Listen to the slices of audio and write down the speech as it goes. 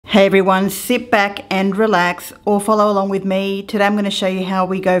Hey everyone, sit back and relax or follow along with me. Today I'm going to show you how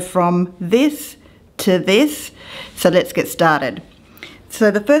we go from this to this. So let's get started.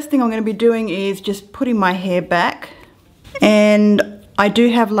 So the first thing I'm going to be doing is just putting my hair back. And I do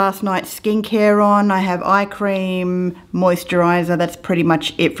have last night's skincare on. I have eye cream, moisturizer. That's pretty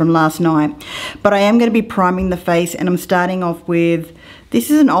much it from last night. But I am going to be priming the face, and I'm starting off with, this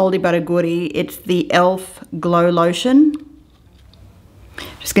is an oldie but a goodie. It's the e.l.f. Glow Lotion.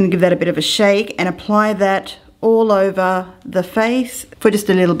 Just going to give that a bit of a shake and apply that all over the face for just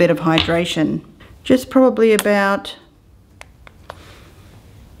a little bit of hydration. Just probably about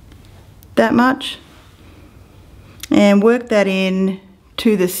that much. And work that in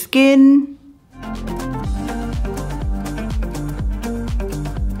to the skin.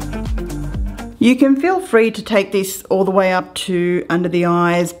 You can feel free to take this all the way up to under the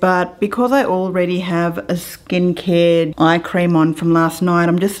eyes, but because I already have a skincare eye cream on from last night,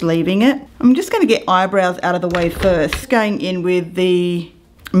 I'm just leaving it. I'm just going to get eyebrows out of the way first. Going in with the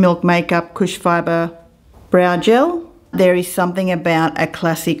Milk Makeup Kush Fiber Brow Gel. There is something about a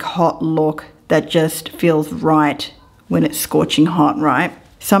classic hot look that just feels right when it's scorching hot, right?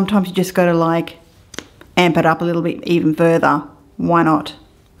 Sometimes you just got to like amp it up a little bit even further. Why not?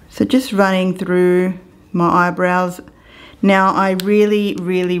 So just running through my eyebrows. Now I really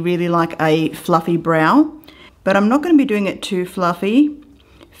like a fluffy brow, but I'm not going to be doing it too fluffy.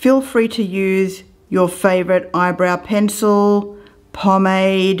 Feel free to use your favorite eyebrow pencil,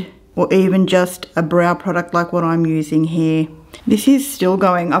 pomade, or even just a brow product like what I'm using here. This is still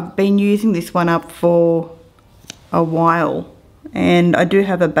going. I've been using this one up for a while, and I do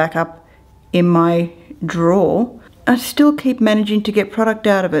have a backup in my drawer. I still keep managing to get product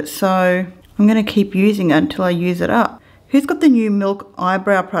out of it, so I'm going to keep using it until I use it up. Who's got the new Milk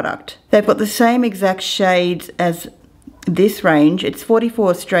Eyebrow product? They've got the same exact shades as this range. It's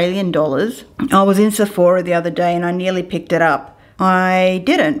 44 Australian dollars. I was in Sephora the other day and I nearly picked it up. I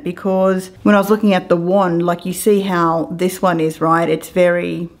didn't, because when I was looking at the wand, like you see how this one is, right? It's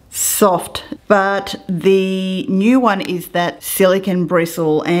very soft, but the new one is that silicone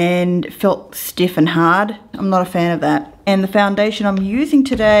bristle and felt stiff and hard. I'm not a fan of that. And the foundation I'm using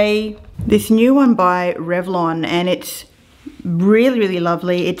today, this new one by Revlon, and it's really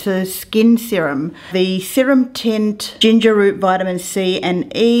lovely. It's a skin serum. The Serum Tint Ginger Root Vitamin C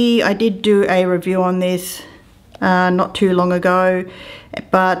and E. I did do a review on this not too long ago,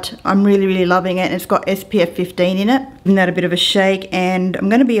 but I'm really loving it. And it's got SPF 15 in it. Giving that a bit of a shake, and I'm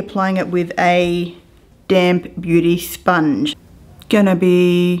going to be applying it with a damp beauty sponge. Gonna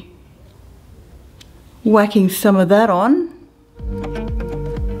be whacking some of that on.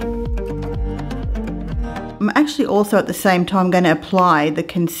 I'm actually also at the same time going to apply the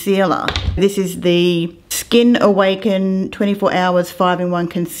concealer. This is the Skin Awaken 24 Hours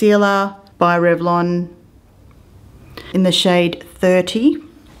 5-in-1 Concealer by Revlon in the shade 30.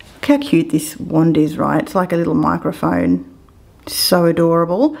 Look how cute this wand is, right? It's like a little microphone. So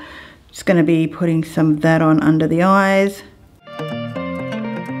adorable. Just going to be putting some of that on under the eyes.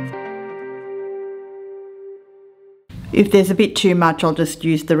 If there's a bit too much, I'll just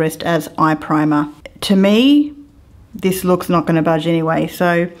use the rest as eye primer. To me, this look's not going to budge anyway,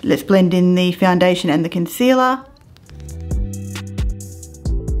 so let's blend in the foundation and the concealer.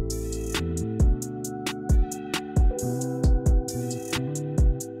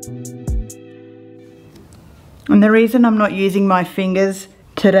 And the reason I'm not using my fingers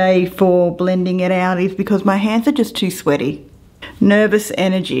today for blending it out is because my hands are just too sweaty. Nervous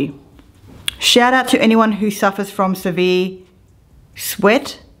energy. Shout out to anyone who suffers from severe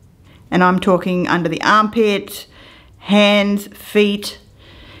sweat, and I'm talking under the armpit, hands, feet.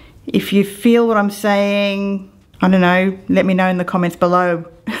 If you feel what I'm saying, I don't know, let me know in the comments below.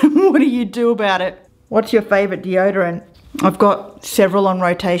 What do you do about it? What's your favorite deodorant? I've got several on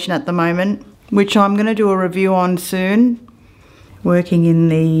rotation at the moment, which I'm going to do a review on soon. Working in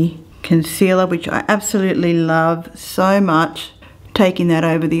the concealer, which I absolutely love so much. Taking that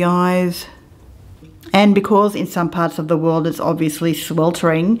over the eyes. And because in some parts of the world it's obviously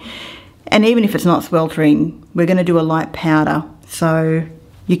sweltering, and even if it's not sweltering, we're going to do a light powder. So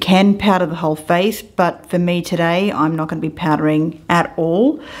you can powder the whole face, but for me today, I'm not going to be powdering at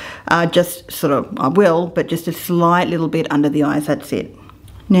all. Just sort of, I will, but just a slight little bit under the eyes, that's it.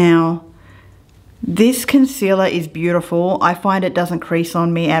 Now, this concealer is beautiful. I find it doesn't crease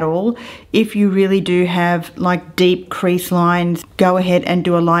on me at all. If you really do have like deep crease lines, go ahead and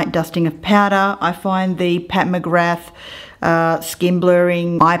do a light dusting of powder. I find the Pat McGrath skin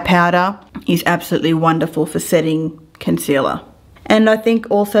blurring eye powder is absolutely wonderful for setting concealer. And I think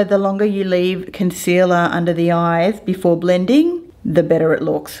also the longer you leave concealer under the eyes before blending, the better it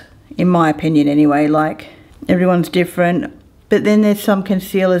looks. In my opinion anyway, like everyone's different. But then there's some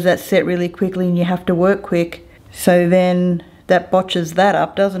concealers that set really quickly and you have to work quick. So then that botches that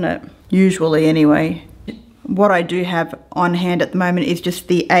up, doesn't it? Usually anyway. What I do have on hand at the moment is just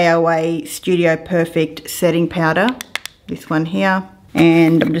the AOA Studio Perfect setting powder. This one here.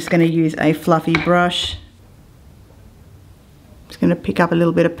 And I'm just going to use a fluffy brush. Just going to pick up a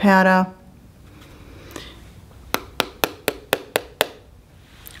little bit of powder.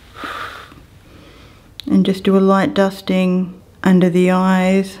 And just do a light dusting under the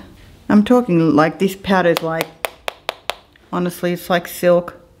eyes. I'm talking like this powder is like, honestly, it's like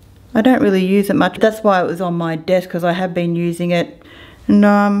silk. I don't really use it much. That's why it was on my desk, because I have been using it. And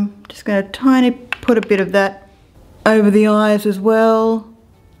I'm just going to put a bit of that over the eyes as well,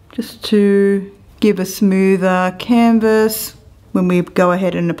 just to give a smoother canvas when we go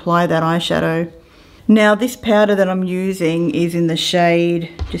ahead and apply that eyeshadow. Now this powder that I'm using is in the shade,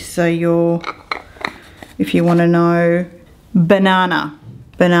 just so if you want to know, Banana.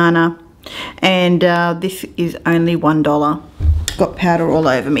 And this is only $1. Got powder all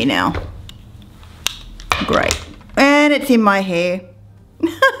over me now. Great. And it's in my hair. And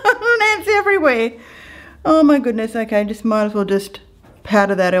it's everywhere. Oh my goodness. Okay, just might as well just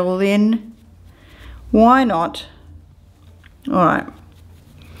powder that all in. Why not? Alright.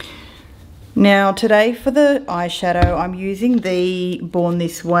 Now today for the eyeshadow, I'm using the Born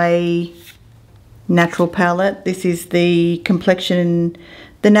This Way natural palette. This is the complexion,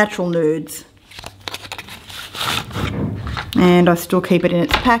 the natural nudes. And I still keep it in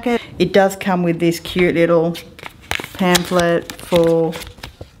its packet. It does come with this cute little pamphlet for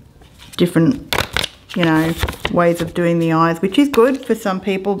different, you know, ways of doing the eyes, which is good for some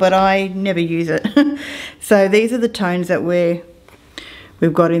people, but I never use it. So these are the tones that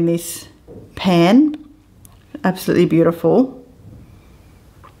we've got in this pan. Absolutely beautiful.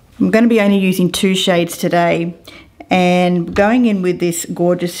 I'm going to be only using 2 shades today, and going in with this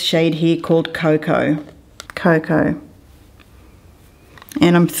gorgeous shade here called Cocoa.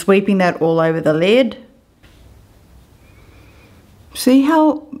 And I'm sweeping that all over the lid. See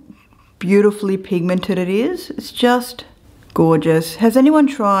how beautifully pigmented it is? It's just gorgeous. Has anyone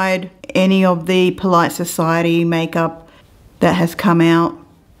tried any of the Polite Society makeup that has come out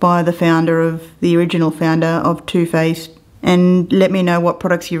by the original founder of Too Faced? And let me know what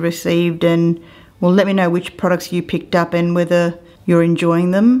products you received, and well, let me know which products you picked up and whether you're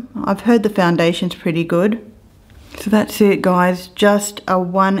enjoying them. I've heard the foundation's pretty good. So that's it, guys. Just a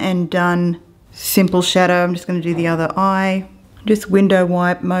one and done simple shadow. I'm just going to do the other eye. Just window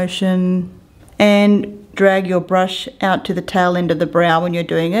wipe motion, and drag your brush out to the tail end of the brow when you're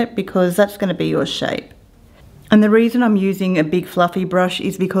doing it, because that's going to be your shape. And the reason I'm using a big fluffy brush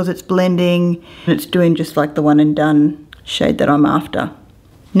is because it's blending and it's doing just like the one and done shade that I'm after.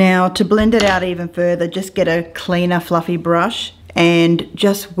 Now to blend it out even further, just get a cleaner fluffy brush and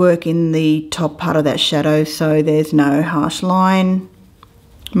just work in the top part of that shadow so there's no harsh line.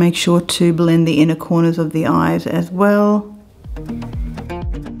 Make sure to blend the inner corners of the eyes as well.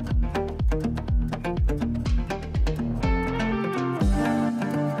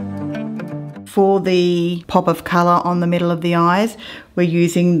 For the pop of colour on the middle of the eyes, we're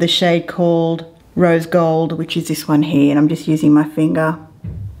using the shade called Rose Gold, which is this one here, and I'm just using my finger.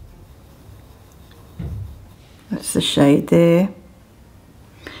 That's the shade there.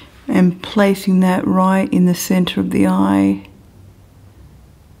 And placing that right in the centre of the eye.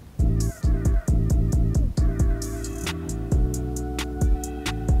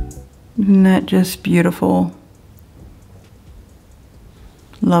 Isn't that just beautiful?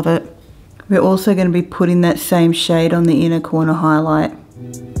 Love it. We're also going to be putting that same shade on the inner corner highlight.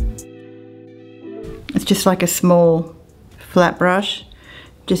 It's just like a small flat brush,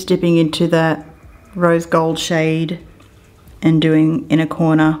 just dipping into that rose gold shade and doing inner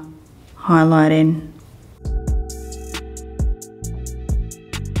corner highlighting.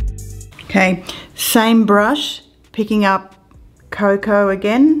 Okay, same brush, picking up Cocoa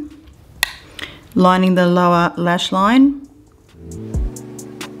again, lining the lower lash line.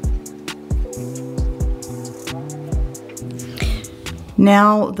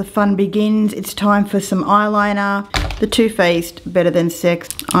 Now the fun begins. It's time for some eyeliner. The Too Faced Better Than Sex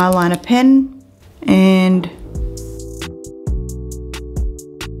eyeliner pen, and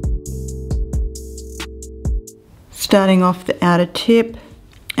starting off the outer tip.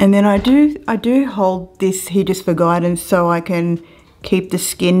 And then I do hold this here just for guidance, so I can keep the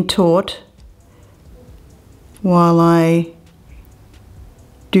skin taut while I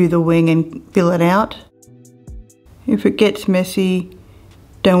do the wing and fill it out. If it gets messy,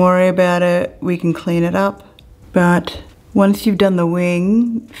 don't worry about it, we can clean it up. But Once you've done the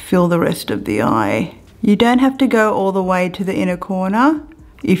wing, fill the rest of the eye. You don't have to go all the way to the inner corner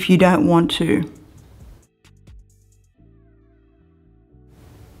if you don't want to.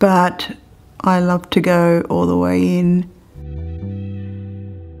 But I love to go all the way in.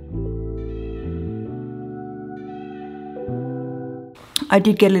 I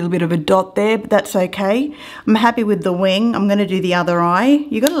did get a little bit of a dot there, but that's okay. I'm happy with the wing. I'm gonna do the other eye.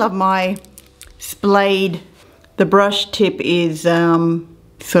 You gotta love my splayed. The brush tip is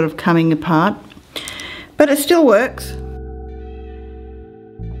sort of coming apart, but it still works.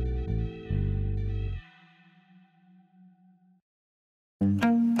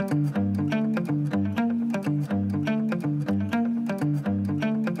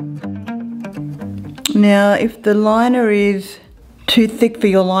 Now, if the liner is too thick for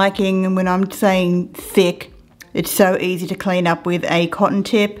your liking, and when I'm saying thick, it's so easy to clean up with a cotton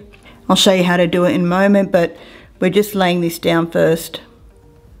tip. I'll show you how to do it in a moment, but we're just laying this down first.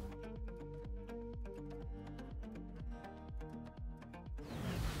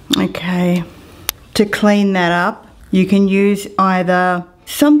 Okay, to clean that up, you can use either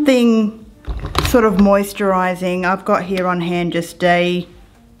something sort of moisturizing. I've got here on hand just a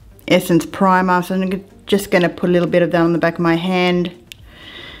Essence primer, so I'm just going to put a little bit of that on the back of my hand.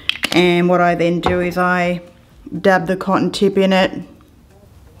 And what I then do is I dab the cotton tip in it.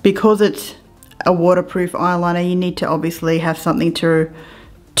 Because it's a waterproof eyeliner, you need to obviously have something to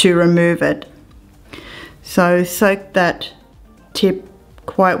remove it. So soak that tip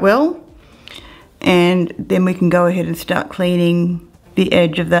quite well, and then we can go ahead and start cleaning the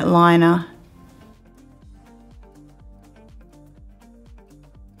edge of that liner.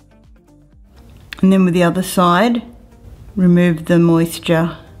 And then with the other side, remove the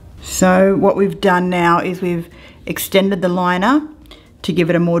moisture. So what we've done now is we've extended the liner to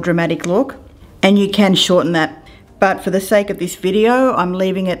give it a more dramatic look, and you can shorten that, but for the sake of this video I'm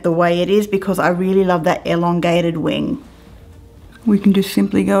leaving it the way it is because I really love that elongated wing. We can just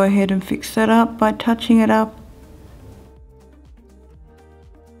simply go ahead and fix that up by touching it up.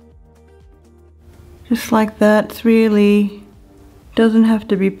 Just like that. It's really doesn't have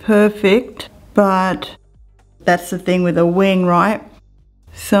to be perfect, but that's the thing with a wing, right?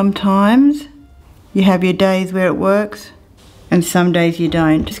 Sometimes you have your days where it works and some days you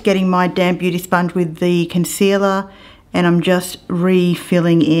don't. Just getting my damp beauty sponge with the concealer, and I'm just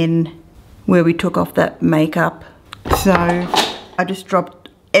refilling in where we took off that makeup. So I just dropped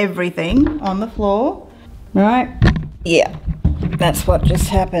everything on the floor, right? Yeah, that's what just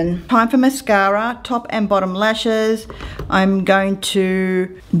happened. Time for mascara, top and bottom lashes. I'm going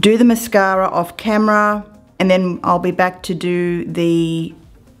to do the mascara off camera, and then I'll be back to do the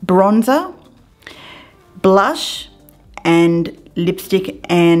bronzer, blush, and lipstick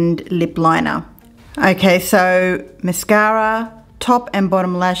and lip liner. Okay, so mascara, top and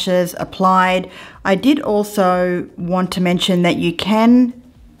bottom lashes applied. I did also want to mention that you can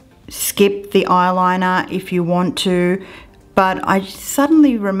skip the eyeliner if you want to, but I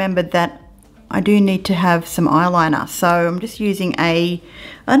suddenly remembered that I do need to have some eyeliner. So I'm just using I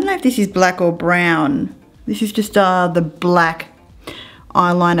don't know if this is black or brown. This is just the black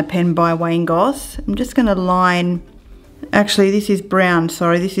eyeliner pen by Wayne Goss. I'm just gonna line, actually this is brown,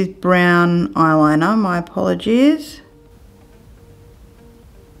 sorry, this is brown eyeliner, my apologies.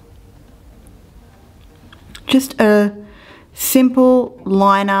 Just a simple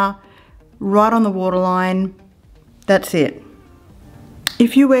liner right on the waterline, that's it.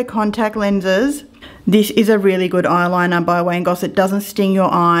 If you wear contact lenses, this is a really good eyeliner by Wayne Goss. It doesn't sting your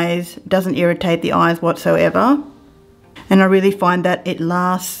eyes, doesn't irritate the eyes whatsoever. And I really find that it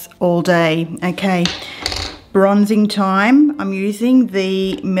lasts all day. Okay, bronzing time. I'm using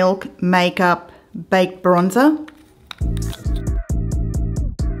the Milk Makeup Baked Bronzer.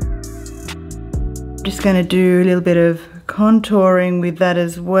 Just going to do a little bit of contouring with that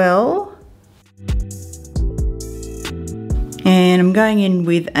as well. And I'm going in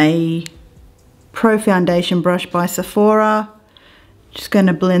with a Pro Foundation brush by Sephora. Just going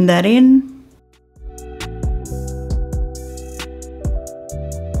to blend that in.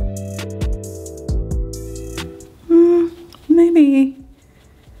 Maybe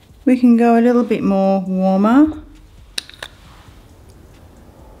we can go a little bit more warmer.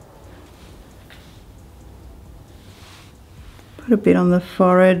 Put a bit on the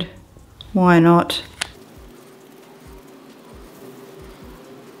forehead, why not?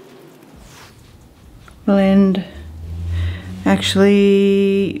 Blend.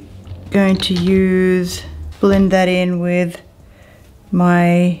 Actually going to blend that in with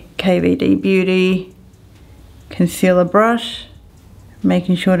my KVD Beauty concealer brush,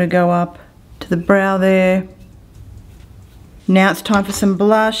 making sure to go up to the brow there. Now it's time for some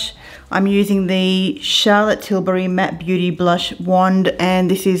blush. I'm using the Charlotte Tilbury Matte Beauty Blush Wand,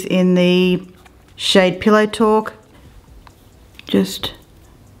 and this is in the shade Pillow Talk. Just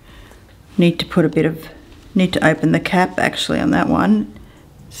need to open the cap actually on that one.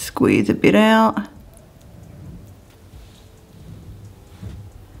 Squeeze a bit out.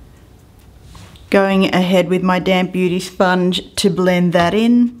 Going ahead with my damp beauty sponge to blend that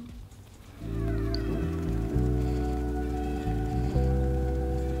in.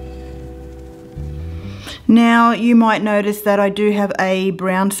 Now you might notice that I do have a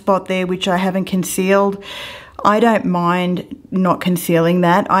brown spot there which I haven't concealed. I don't mind not concealing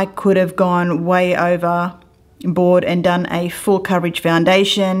that. I could have gone way overboard and done a full coverage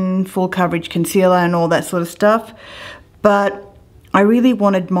foundation, full coverage concealer and all that sort of stuff. But I really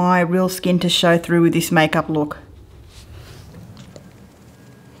wanted my real skin to show through with this makeup look.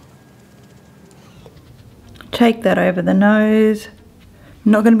 Take that over the nose.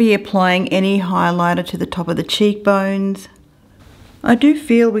 I'm not going to be applying any highlighter to the top of the cheekbones. I do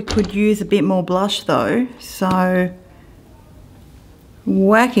feel we could use a bit more blush though, so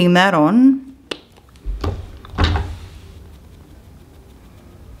whacking that on.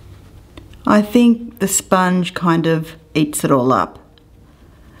 I think the sponge kind of eats it all up.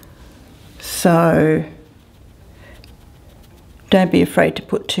 So don't be afraid to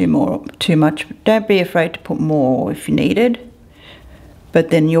put too much. Don't be afraid to put more if you needed. But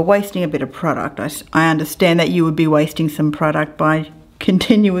then you're wasting a bit of product. I understand that you would be wasting some product by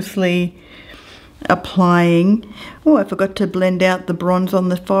continuously applying. Oh, I forgot to blend out the bronze on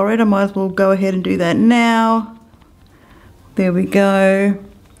the forehead. I might as well go ahead and do that now. There we go.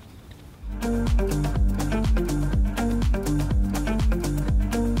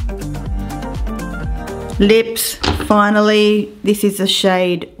 Lips, finally. This is the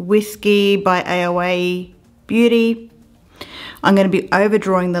shade Whiskey by AOA Beauty. I'm going to be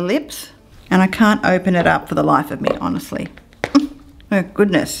overdrawing the lips, and I can't open it up for the life of me, honestly. Oh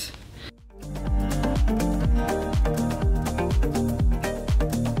goodness.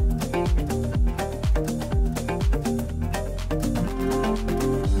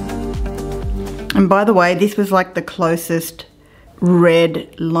 And by the way, this was like the closest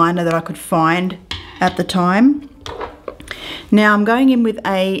red liner that I could find at the time. Now I'm going in with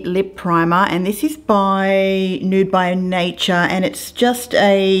a lip primer, and this is by Nude by Nature, and it's just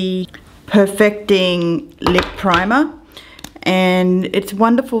a perfecting lip primer, and it's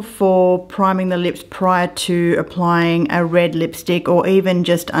wonderful for priming the lips prior to applying a red lipstick, or even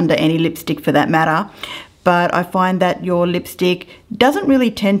just under any lipstick for that matter. But I find that your lipstick doesn't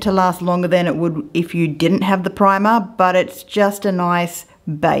really tend to last longer than it would if you didn't have the primer, but it's just a nice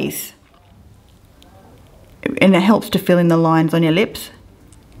base. And it helps to fill in the lines on your lips.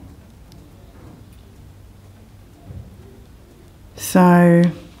 So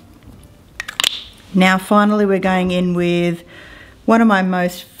now finally we're going in with one of my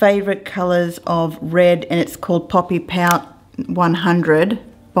most favorite colors of red, and it's called Poppy Pout 100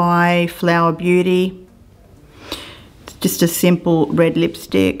 by Flower Beauty. It's just a simple red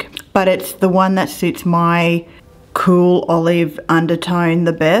lipstick, but it's the one that suits my cool olive undertone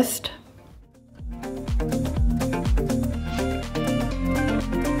the best.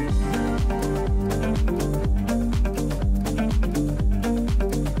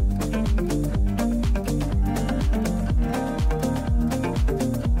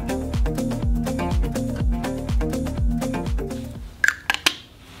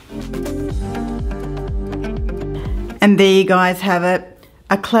 And there you guys have it,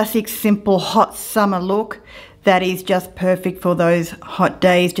 a classic simple hot summer look that is just perfect for those hot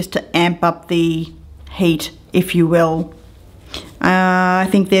days, just to amp up the heat, if you will. I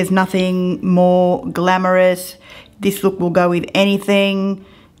think there's nothing more glamorous. This look will go with anything,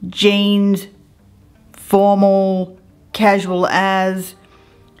 jeans, formal, casual as,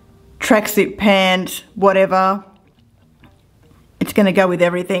 tracksuit pants, whatever. It's going to go with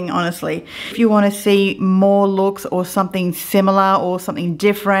everything, honestly. If you want to see more looks or something similar or something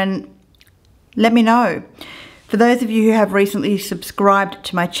different, let me know. For those of you who have recently subscribed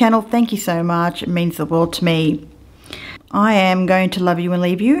to my channel, thank you so much. It means the world to me. I am going to love you and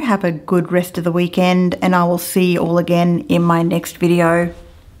leave you. Have a good rest of the weekend, and I will see you all again in my next video.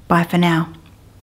 Bye for now.